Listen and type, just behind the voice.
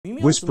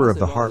Whisper of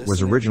the Heart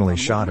was originally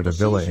shot at a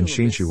villa in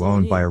Shinshu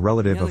owned by a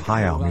relative of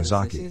Hayao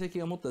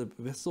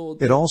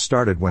Miyazaki. It all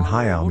started when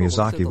Hayao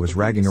Miyazaki was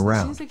ragging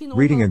around,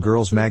 reading a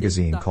girl's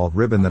magazine called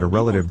Ribbon that a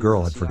relative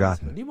girl had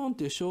forgotten.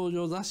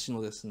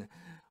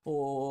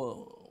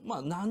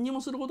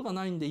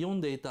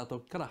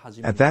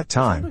 At that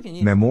time,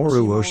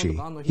 Mamoru Oshii,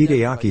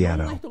 Hideaki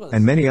Anno,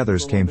 and many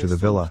others came to the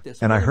villa,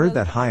 and I heard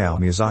that Hayao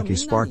Miyazaki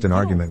sparked an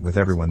argument with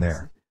everyone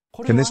there.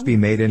 Can this be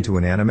made into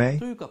an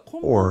anime?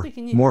 Or,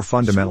 more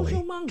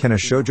fundamentally, can a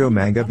shoujo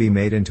manga be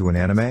made into an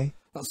anime?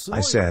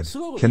 I said,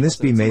 can this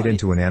be made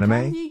into an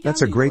anime?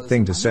 That's a great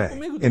thing to say.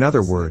 In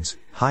other words,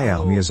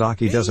 Hayao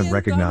Miyazaki doesn't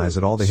recognize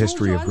at all the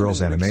history of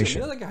girls'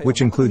 animation,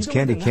 which includes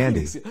Candy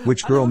Candy,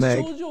 Witch Girl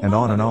Meg, and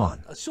on and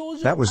on.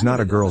 That was not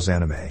a girls'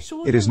 anime.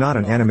 It is not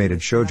an animated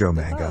shoujo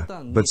manga,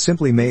 but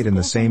simply made in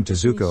the same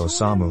Tezuka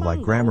Osamu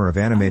like grammar of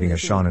animating a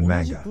shonen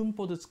manga.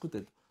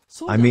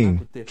 I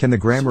mean, can the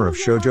grammar of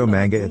shoujo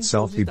manga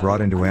itself be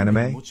brought into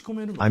anime?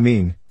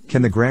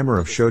 Can the grammar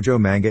of shoujo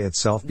manga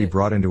itself be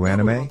brought into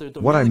anime?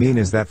 What I mean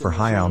is that for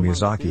Hayao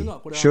Miyazaki,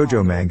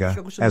 shoujo manga,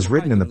 as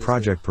written in the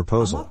project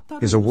proposal,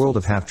 is a world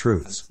of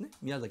half-truths.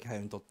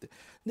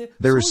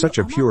 There is such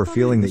a pure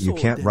feeling that you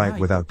can't write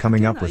without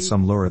coming up with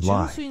some lurid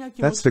lie.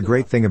 That's the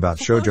great thing about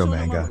shoujo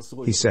manga,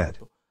 he said.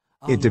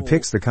 It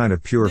depicts the kind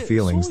of pure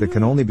feelings that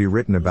can only be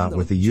written about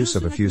with the use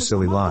of a few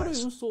silly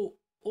lies.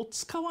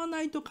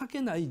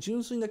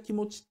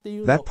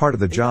 That part of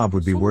the job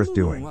would be worth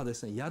doing.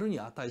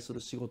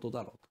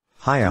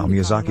 Hayao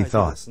Miyazaki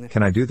thought,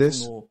 can I do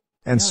this?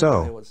 And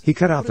so, he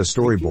cut out the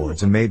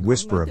storyboards and made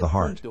Whisper of the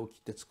Heart.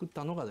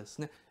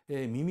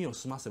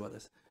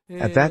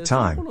 At that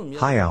time,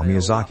 Hayao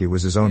Miyazaki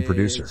was his own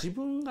producer.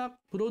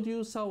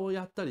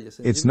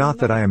 It's not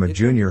that I am a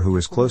junior who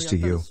is close to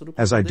you,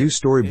 as I do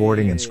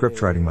storyboarding and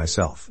scriptwriting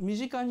myself.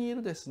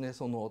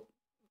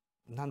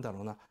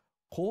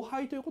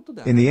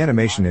 In the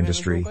animation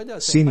industry,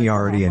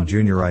 seniority and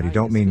juniority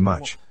don't mean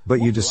much, but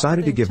you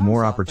decided to give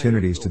more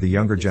opportunities to the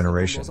younger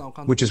generation,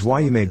 which is why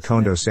you made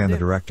Kondo-san the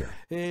director.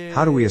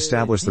 How do we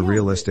establish the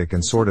realistic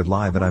and sordid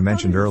lie that I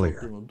mentioned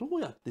earlier?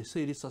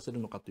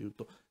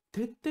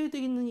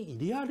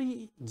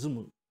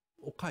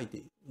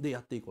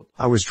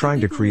 I was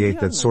trying to create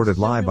that sordid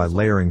lie by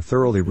layering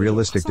thoroughly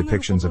realistic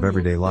depictions of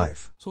everyday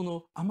life.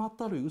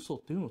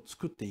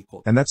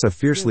 And that's a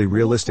fiercely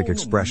realistic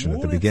expression at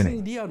the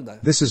beginning.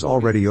 This is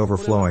already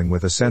overflowing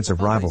with a sense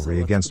of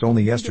rivalry against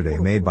Only Yesterday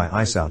made by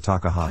Isao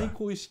Takahata.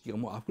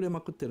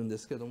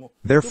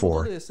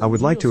 Therefore, I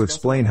would like to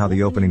explain how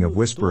the opening of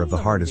Whisper of the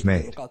Heart is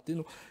made.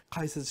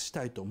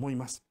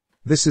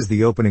 This is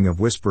the opening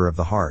of Whisper of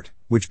the Heart,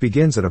 which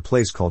begins at a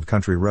place called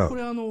Country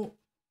Road.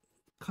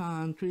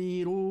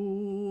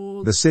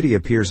 The city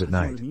appears at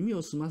night. In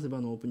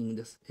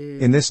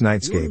this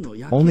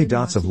nightscape, only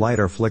dots of light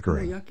are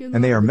flickering,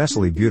 and they are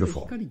messily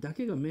beautiful.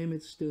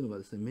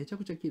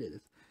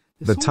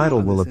 The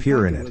title will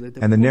appear in it,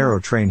 and the narrow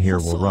train here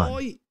will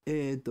run.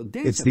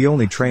 It's the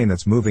only train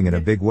that's moving in a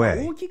big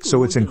way,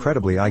 so it's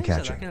incredibly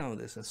eye-catching.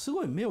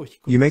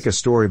 You make a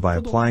story by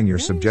applying your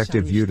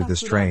subjective view to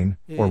this train,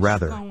 or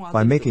rather,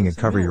 by making it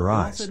cover your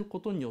eyes.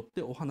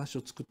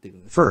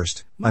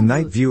 First, a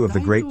night view of the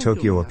Great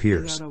Tokyo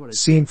appears,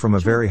 seen from a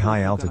very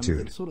high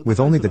altitude, with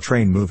only the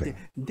train moving.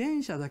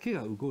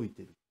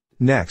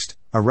 Next,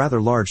 a rather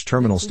large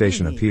terminal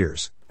station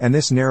appears, and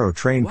this narrow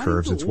train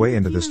curves its way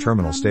into this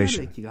terminal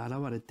station.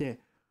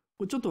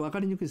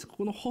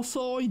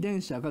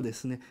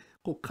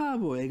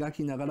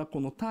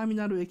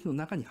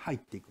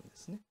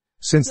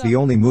 Since the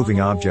only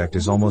moving object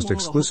is almost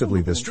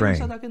exclusively this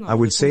train, I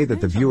would say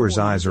that the viewer's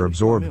eyes are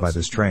absorbed by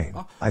this train.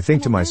 I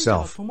think to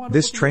myself,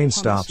 this train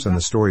stops and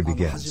the story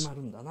begins.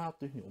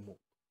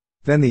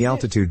 Then the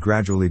altitude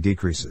gradually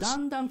decreases.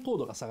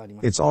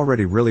 It's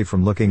already really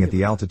from looking at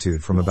the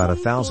altitude from about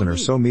 1,000 or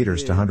so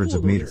meters to hundreds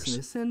of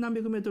meters.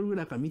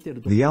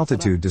 The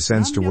altitude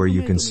descends to where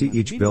you can see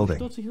each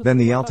building, then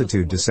the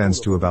altitude descends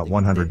to about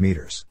 100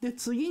 meters.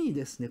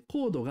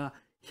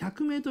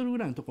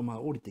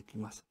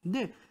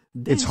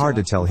 It's hard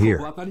to tell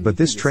here, but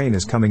this train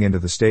is coming into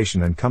the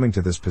station and coming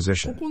to this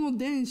position.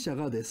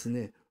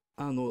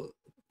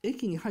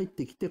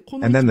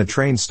 And then the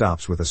train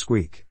stops with a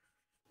squeak.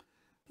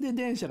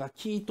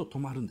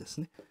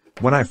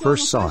 When I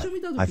first saw it,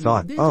 I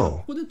thought,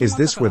 oh, is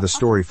this where the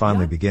story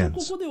finally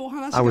begins?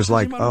 I was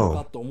like,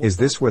 oh, is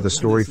this where the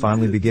story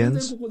finally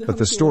begins? But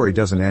the story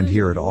doesn't end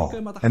here at all,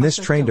 and this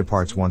train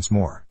departs once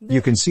more.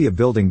 You can see a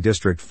building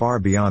district far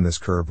beyond this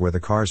curve where the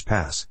cars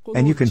pass,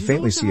 and you can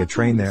faintly see a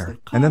train there,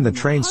 and then the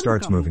train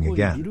starts moving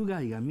again.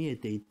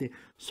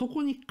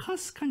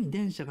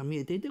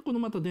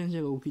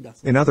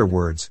 In other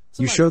words,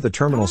 you show the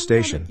terminal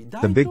station,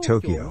 the big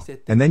Tokyo,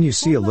 and then you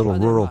see a little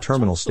rural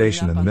terminal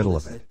station in the middle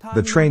of it.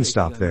 The train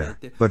stopped there,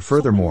 but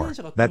furthermore,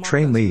 that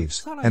train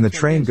leaves, and the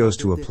train goes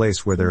to a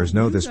place where there is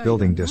no this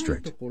building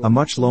district, a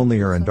much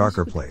lonelier and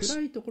darker place.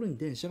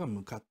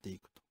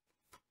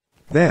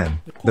 Then,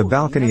 the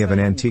balcony of an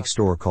antique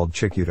store called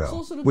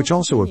Chikudo, which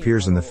also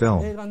appears in the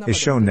film, is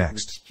shown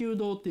next.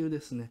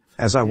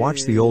 As I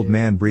watch the old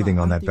man breathing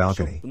on that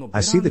balcony,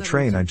 I see the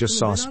train I just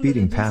saw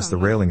speeding past the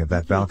railing of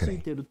that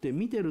balcony.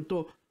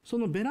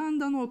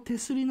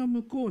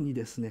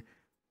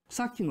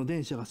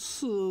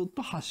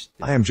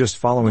 I am just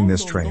following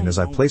this train as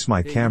I place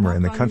my camera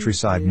in the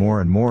countryside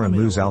more and more and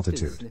lose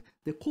altitude.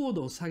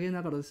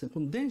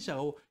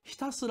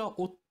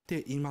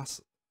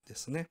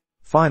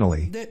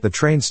 Finally, the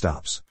train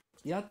stops.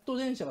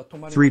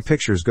 3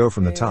 pictures go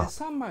from the top.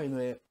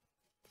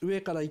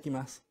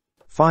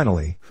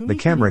 Finally, the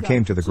camera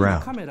came to the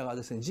ground.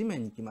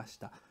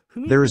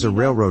 There is a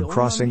railroad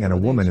crossing and a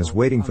woman is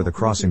waiting for the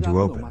crossing to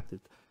open.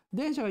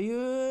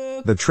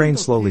 The train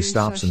slowly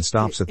stops and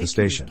stops at the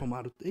station.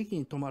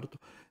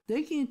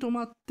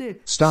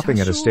 Stopping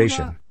at a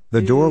station,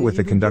 the door with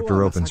the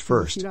conductor opens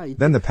first,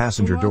 then the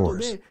passenger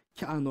doors.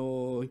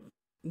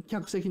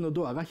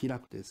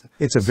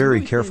 It's a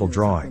very careful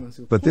drawing,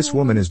 but this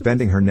woman is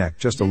bending her neck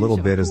just a little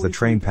bit as the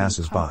train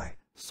passes by.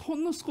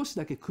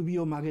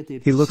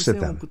 He looks at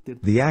them.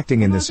 The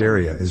acting in this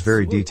area is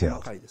very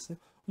detailed.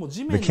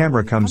 The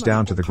camera comes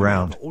down to the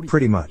ground,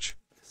 pretty much.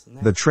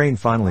 The train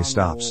finally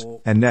stops,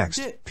 and next,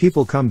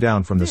 people come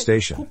down from the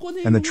station,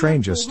 and the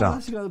train just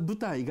stopped.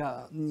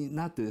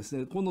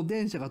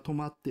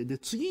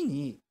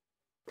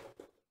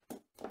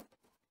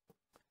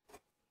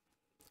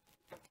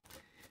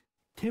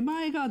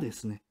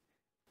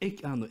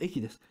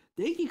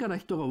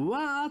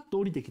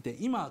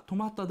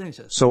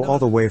 So all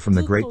the way from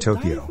the Great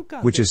Tokyo,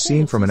 which is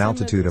seen from an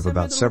altitude of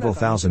about several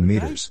thousand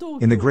meters,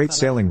 in the Great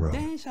Sailing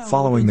Room,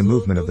 following the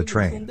movement of the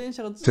train.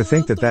 To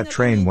think that that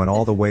train went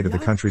all the way to the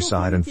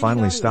countryside and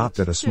finally stopped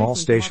at a small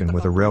station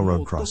with a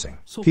railroad crossing.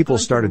 People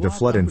started to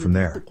flood in from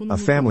there. A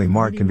family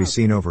mart can be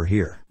seen over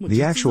here.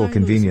 The actual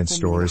convenience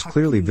store is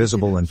clearly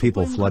visible and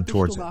people flood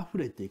towards it.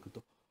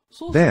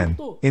 Then,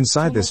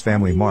 inside this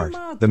family mart,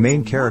 the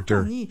main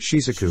character,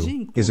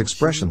 Shizuku, is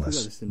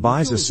expressionless,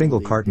 buys a single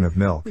carton of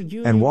milk,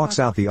 and walks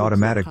out the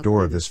automatic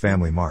door of this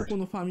family mart.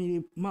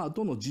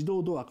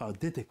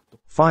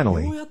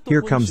 Finally,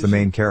 here comes the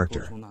main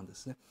character.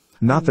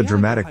 Not the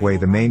dramatic way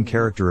the main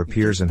character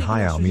appears in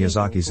Hayao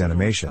Miyazaki's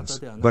animations,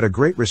 but a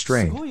great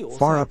restraint,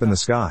 far up in the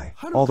sky,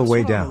 all the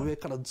way down.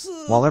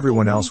 While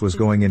everyone else was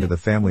going into the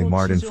family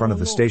mart in front of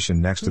the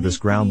station next to this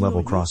ground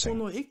level crossing.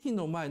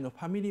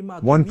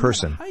 One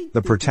person,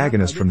 the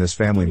protagonist from this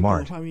family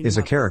mart, is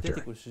a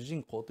character.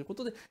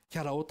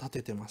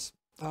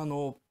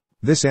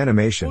 This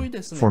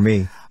animation, for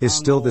me, is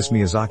still this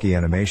Miyazaki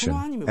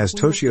animation, as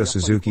Toshio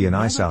Suzuki and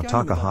Isao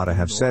Takahata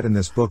have said in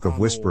this book of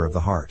Whisper of the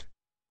Heart.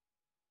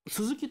 It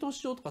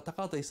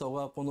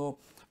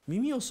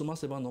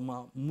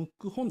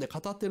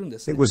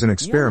was an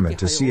experiment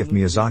to see if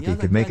Miyazaki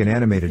could make an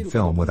animated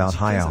film without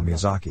Hayao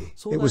Miyazaki.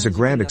 It was a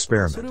grand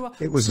experiment.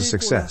 It was a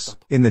success.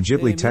 In the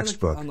Ghibli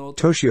textbook,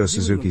 Toshio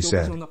Suzuki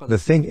said, "The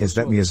thing is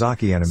that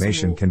Miyazaki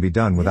animation can be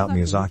done without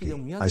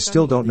Miyazaki. I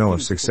still don't know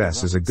if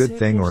success is a good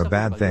thing or a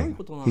bad thing,"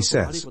 he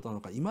says.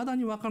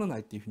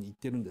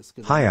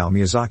 Hayao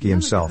Miyazaki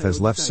himself has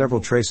left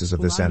several traces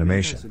of this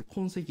animation.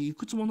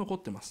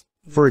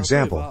 For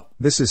example,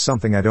 this is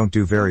something I don't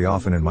do very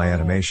often in my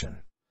animation.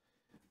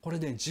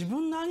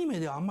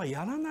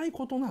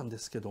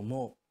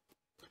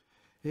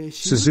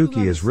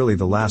 Suzuki is really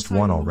the last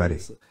one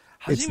already.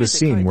 It's the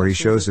scene where he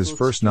shows his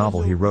first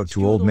novel he wrote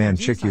to old man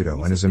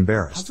Chikudo and is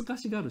embarrassed.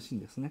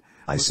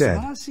 I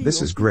said,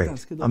 "This is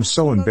great. I'm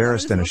so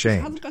embarrassed and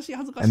ashamed."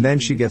 And then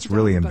she gets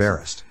really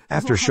embarrassed.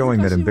 After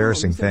showing that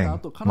embarrassing thing,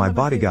 my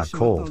body got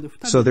cold,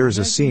 so there is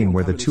a scene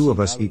where the two of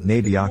us eat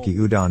nabiyaki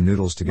udon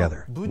noodles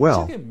together.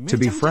 Well, to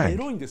be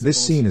frank, this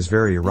scene is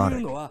very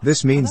erotic.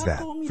 This means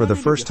that, for the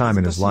first time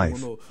in his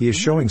life, he is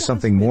showing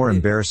something more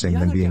embarrassing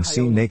than being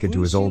seen naked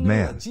to his old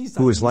man,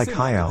 who is like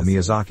Hayao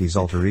Miyazaki's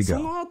alter ego.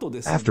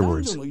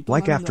 Afterwards,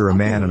 like after a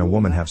man and a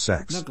woman have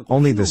sex,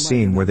 only the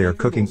scene where they are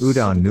cooking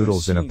udon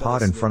noodles in a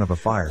pot in front of a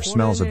fire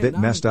smells a bit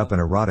messed up and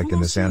erotic in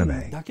this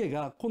anime.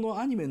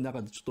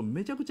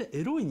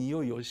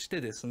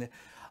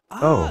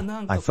 Oh,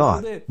 I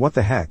thought, what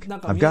the heck,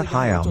 I've got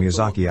Hayao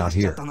Miyazaki out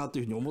here.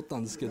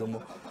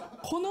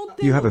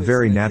 You have a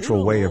very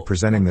natural way of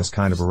presenting this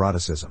kind of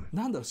eroticism.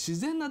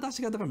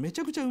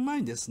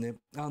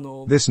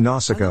 This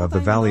Nausicaa of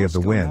the Valley of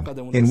the Wind,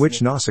 in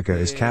which Nausicaa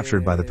is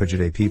captured by the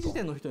Pajide people.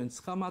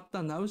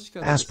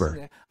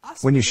 Asper.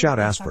 When you shout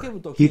Asper,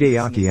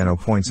 Hideaki Anno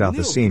points out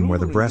the scene where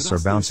the breasts are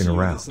bouncing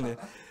around.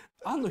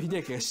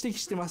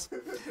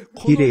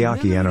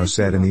 Hideaki Anno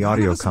said in the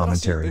audio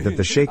commentary that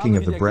the shaking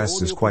of the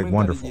breasts is quite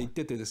wonderful.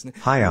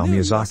 Hayao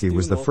Miyazaki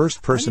was the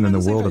first person in the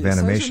world of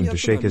animation to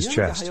shake his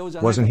chest,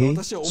 wasn't he?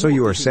 So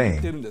you are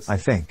saying, I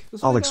think.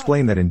 I'll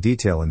explain that in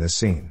detail in this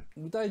scene.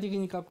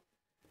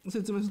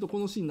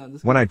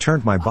 When I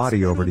turned my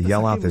body over to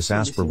yell out this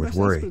Asper with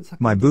worry,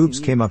 my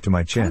boobs came up to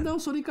my chin.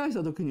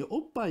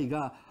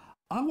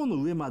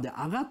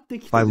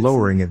 By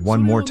lowering it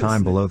one more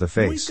time below the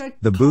face,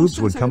 the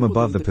boobs would come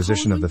above the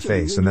position of the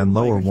face and then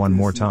lower one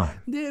more time.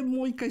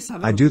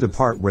 I do the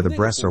part where the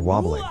breasts are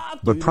wobbling,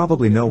 but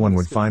probably no one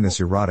would find this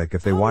erotic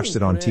if they watched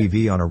it on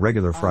TV on a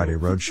regular Friday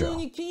roadshow.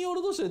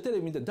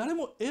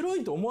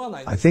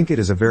 I think it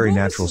is a very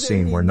natural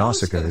scene where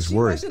Nausicaa is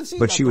worried,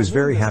 but she was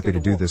very happy to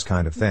do this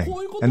kind of thing,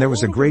 and there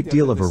was a great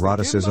deal of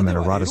eroticism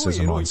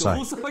on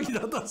site.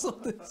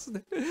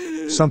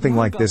 Something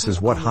like this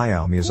is what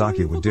Hayao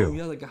Miyazaki would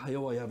do.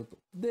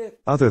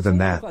 Other than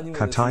that,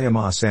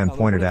 Katayama-san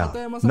pointed out,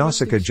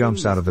 Nausicaa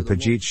jumps out of the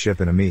Pejite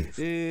ship in a Meve.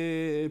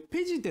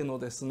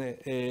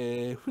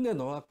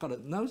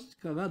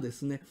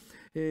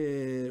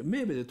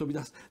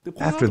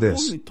 After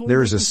this,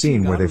 there is a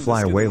scene where they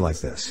fly away like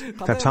this.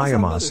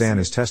 Katayama-san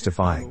is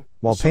testifying,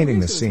 while painting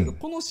this scene.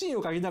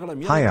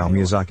 Hayao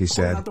Miyazaki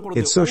said,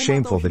 "It's so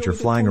shameful that you're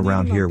flying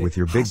around here with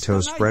your big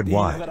toes spread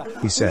wide."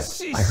 He said,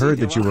 "I heard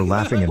that you were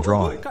laughing and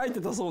drawing."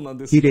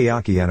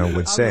 Hideaki Anno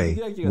would say,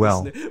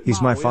 "Well, he's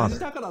my father."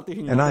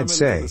 And I'd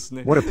say,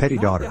 "What a petty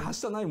daughter.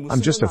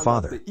 I'm just a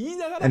father."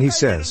 And he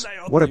says,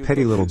 "What a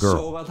petty little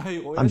girl.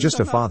 I'm just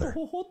a father."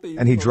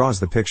 And he draws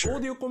the picture.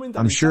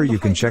 I'm sure you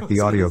can check the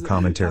audio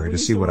commentary to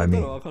see what I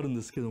mean.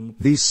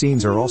 These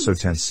scenes are also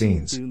tense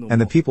scenes,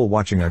 and the people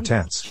watching are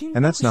tense,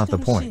 and that's not the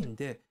point.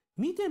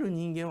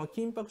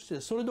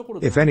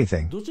 If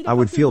anything, I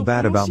would feel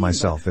bad about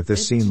myself if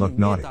this scene looked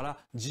naughty.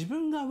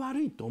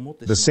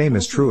 The same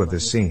is true of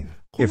this scene.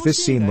 If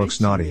this scene looks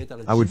naughty,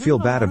 I would feel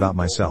bad about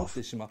myself.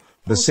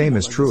 The same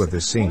is true of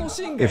this scene.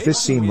 If this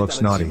scene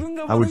looks naughty,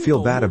 I would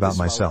feel bad about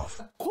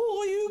myself.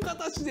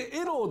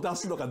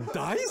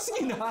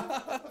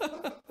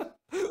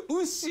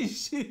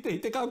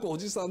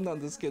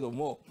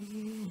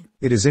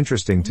 It is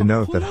interesting to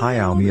note that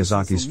Hayao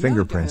Miyazaki's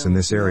fingerprints in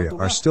this area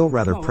are still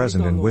rather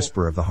present in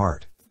Whisper of the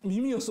Heart.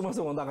耳を澄ま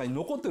せば中に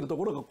残ってると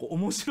ころが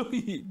面白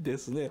いで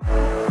すね。